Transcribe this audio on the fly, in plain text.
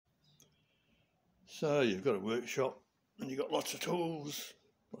So you've got a workshop and you've got lots of tools,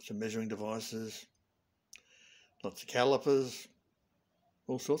 lots of measuring devices, lots of calipers,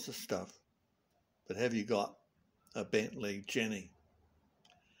 all sorts of stuff. But have you got a bent leg Jenny?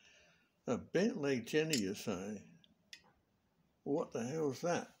 A bent leg Jenny, you say? What the hell's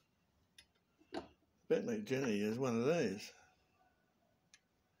that? Bent leg Jenny is one of these.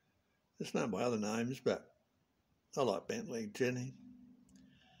 It's known by other names, but I like bent leg Jenny.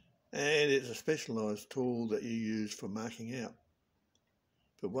 And it's a specialised tool that you use for marking out.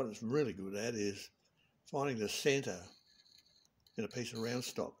 But what it's really good at is finding the centre in a piece of round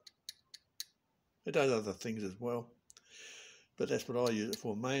stock. It does other things as well, but that's what I use it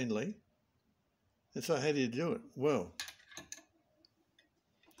for mainly. And so how do you do it? Well,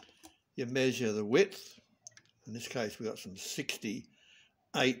 you measure the width. In this case we've got some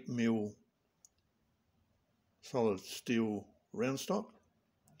 68mm solid steel round stock.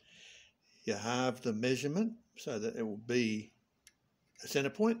 You halve the measurement so that it will be a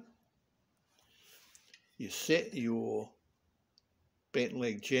centre point. You set your bent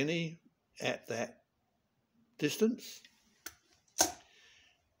leg Jenny at that distance.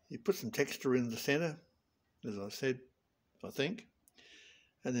 You put some texture in the centre, as I said, I think.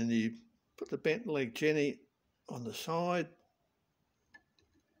 And then you put the bent leg Jenny on the side.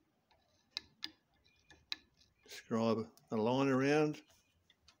 Scribe a line around.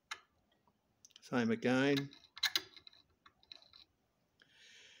 Same again.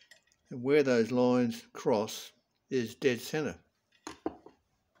 And where those lines cross is dead centre.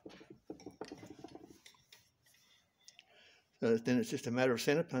 So then it's just a matter of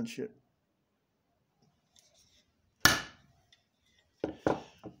centre punch it.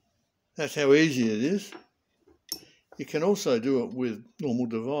 That's how easy it is. You can also do it with normal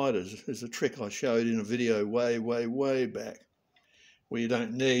dividers. There's a trick I showed in a video way back where you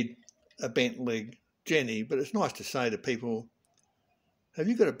don't need a bent leg Jenny, but it's nice to say to people, have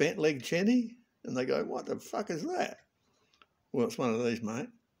you got a bent leg Jenny? And they go, what the fuck is that? Well, it's one of these, mate.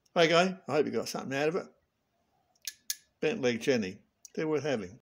 Okay, I hope you got something out of it. Bent leg Jenny, they're worth having.